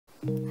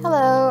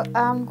Hello,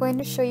 I'm going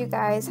to show you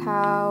guys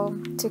how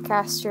to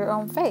cast your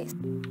own face.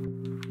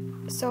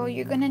 So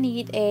you're gonna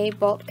need a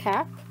bald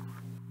cap,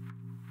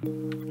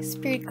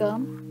 Spiri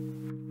Gum,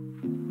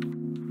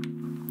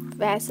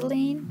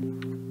 Vaseline,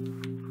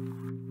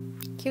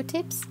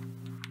 Q-tips,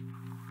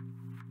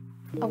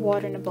 a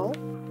water in a bowl,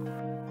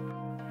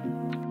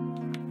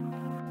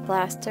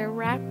 plaster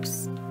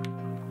wraps,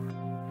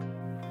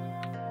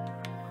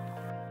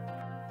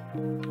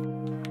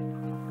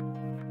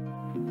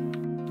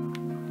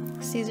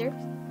 scissors,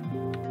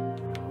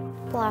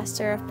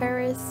 Plaster of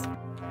Paris,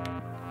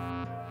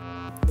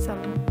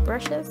 some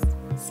brushes,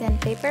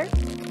 sandpaper,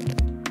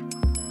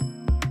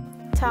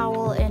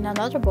 towel in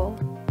another bowl.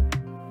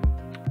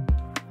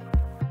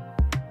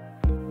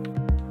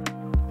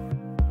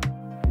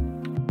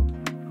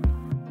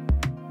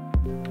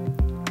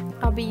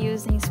 I'll be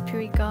using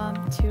Spiri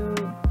Gum to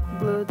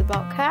glue the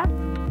bald cap.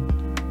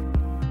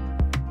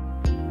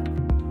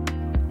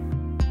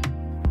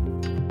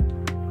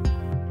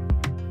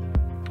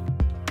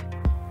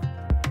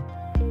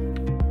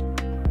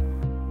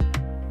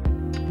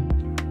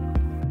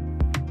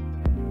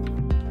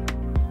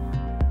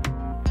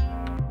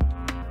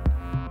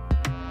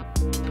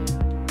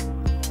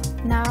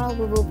 Now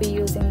we will be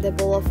using the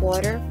bowl of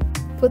water.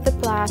 Put the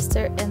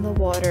plaster in the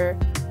water,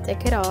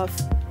 take it off,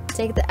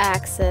 take the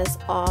excess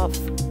off,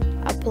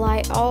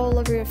 apply all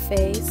over your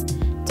face.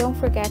 Don't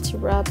forget to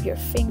rub your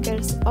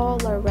fingers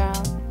all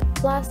around the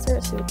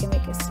plaster so you can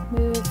make a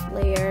smooth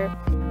layer.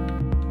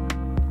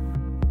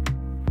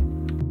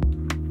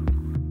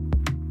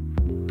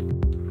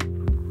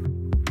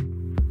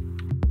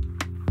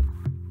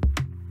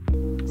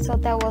 So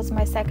that was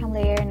my second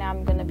layer, and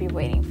I'm gonna be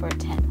waiting for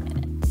 10 minutes.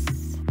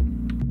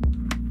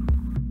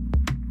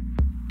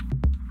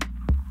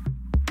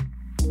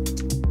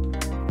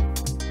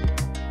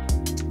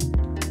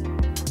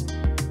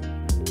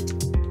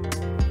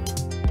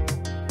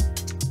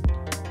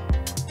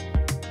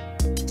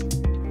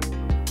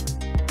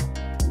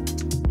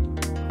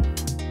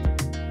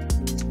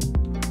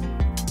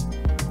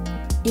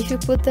 If you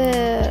put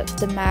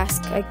the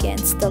mask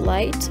against the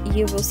light,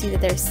 you will see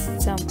that there's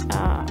some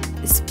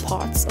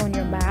spots on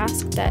your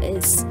mask that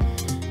is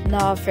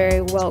not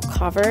very well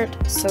covered,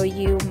 so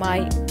you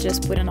might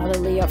just put another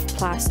layer of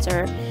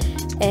plaster.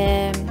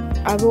 And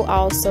I will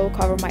also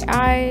cover my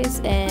eyes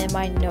and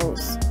my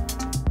nose.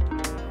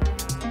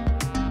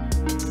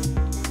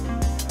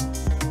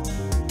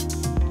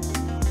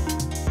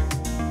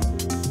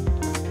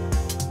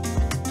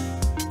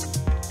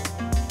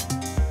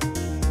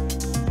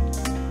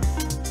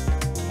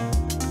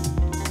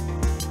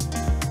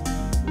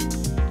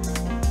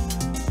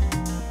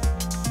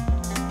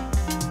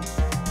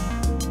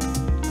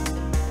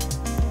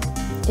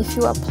 If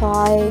you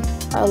apply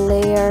a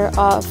layer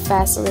of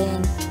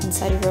Vaseline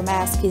inside of your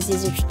mask, it's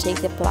easier to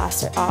take the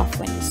plaster off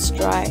when it's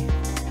dry.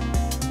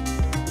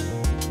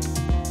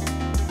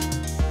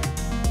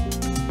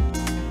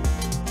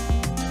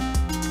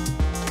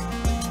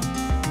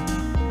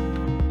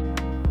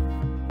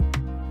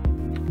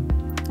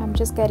 I'm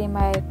just getting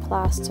my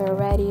plaster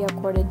ready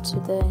according to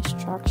the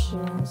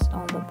instructions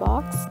on the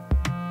box.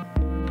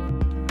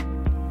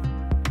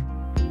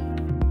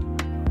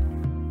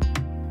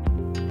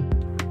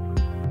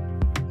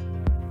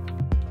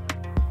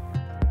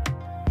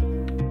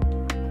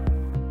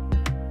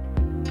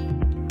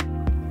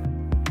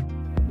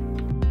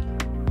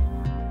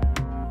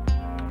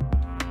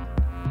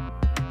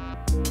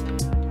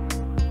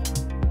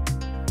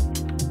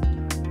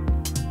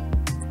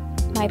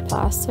 My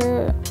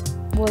plaster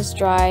was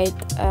dried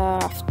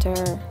after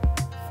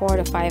 4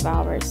 to 5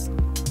 hours.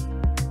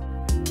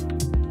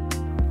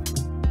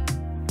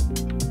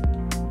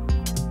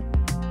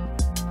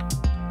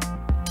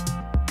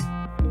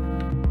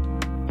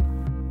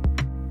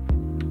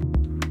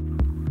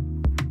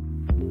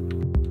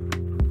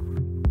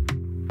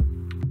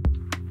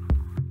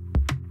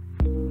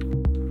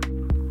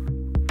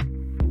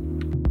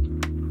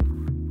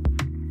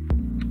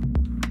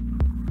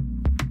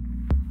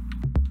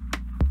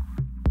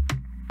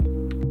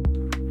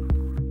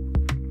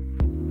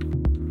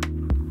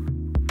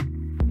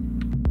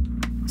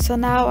 So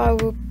now I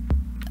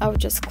will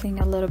just clean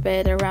a little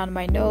bit around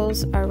my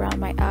nose, around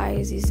my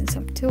eyes using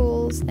some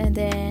tools, and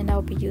then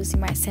I'll be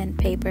using my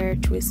sandpaper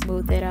to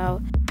smooth it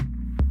out.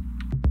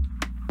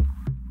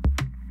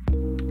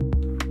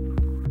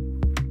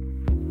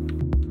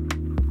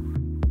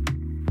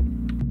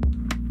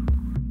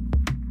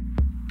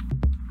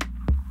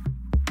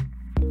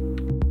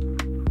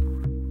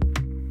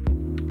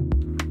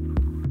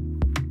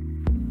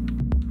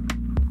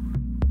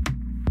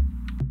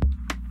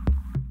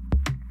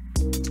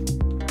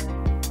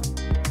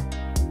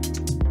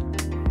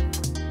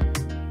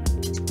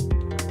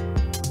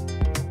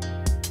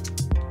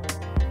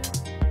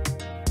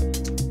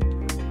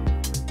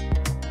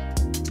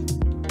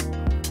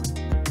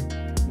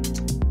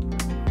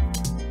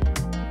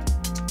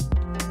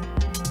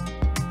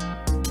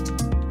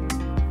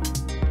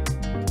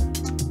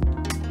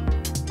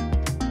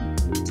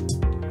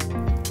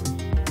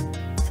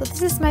 So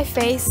this is my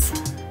face.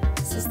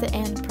 This is the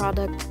end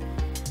product.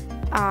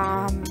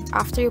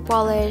 After you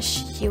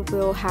polish, you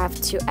will have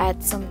to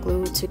add some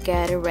glue to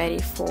get it ready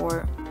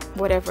for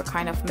whatever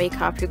kind of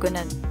makeup you're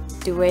gonna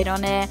do it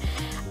on it.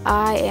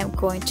 I am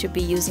going to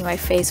be using my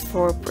face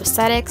for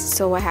prosthetics,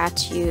 so I had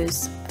to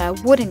use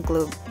wooden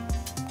glue.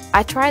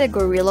 I tried a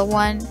Gorilla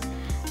one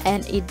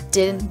and it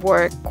didn't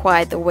work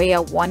quite the way I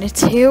wanted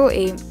to.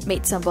 It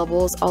made some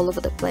bubbles all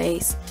over the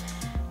place,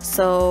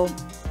 so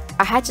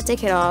I had to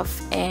take it off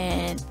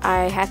and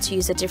I had to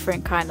use a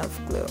different kind of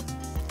glue.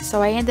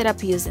 So I ended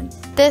up using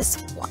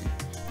this one.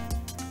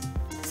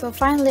 So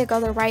finally I got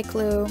the right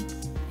glue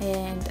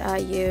and I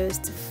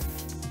used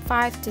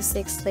 5 to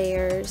 6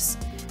 layers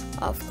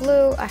of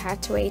glue. I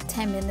had to wait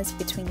 10 minutes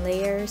between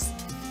layers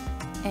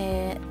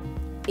and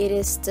it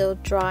is still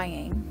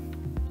drying,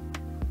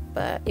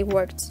 but it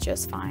worked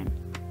just fine.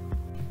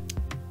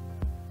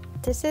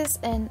 This is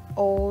an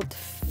old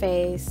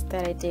face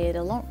that I did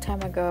a long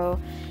time ago.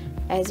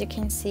 As you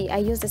can see, I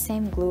used the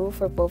same glue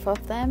for both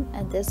of them,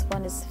 and this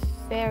one is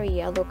very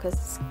yellow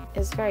because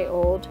it's very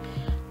old.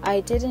 I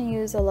didn't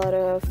use a lot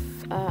of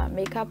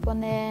makeup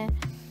on it,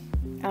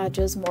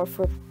 just more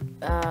for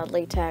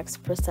latex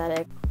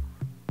prosthetic.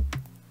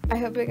 I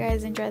hope you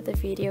guys enjoyed the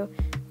video.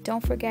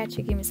 Don't forget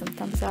to give me some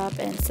thumbs up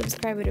and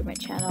subscribe to my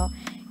channel.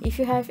 If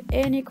you have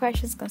any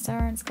questions,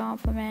 concerns,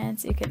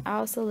 compliments, you can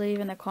also leave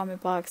in the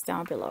comment box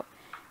down below.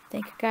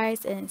 Thank you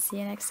guys and see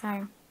you next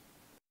time.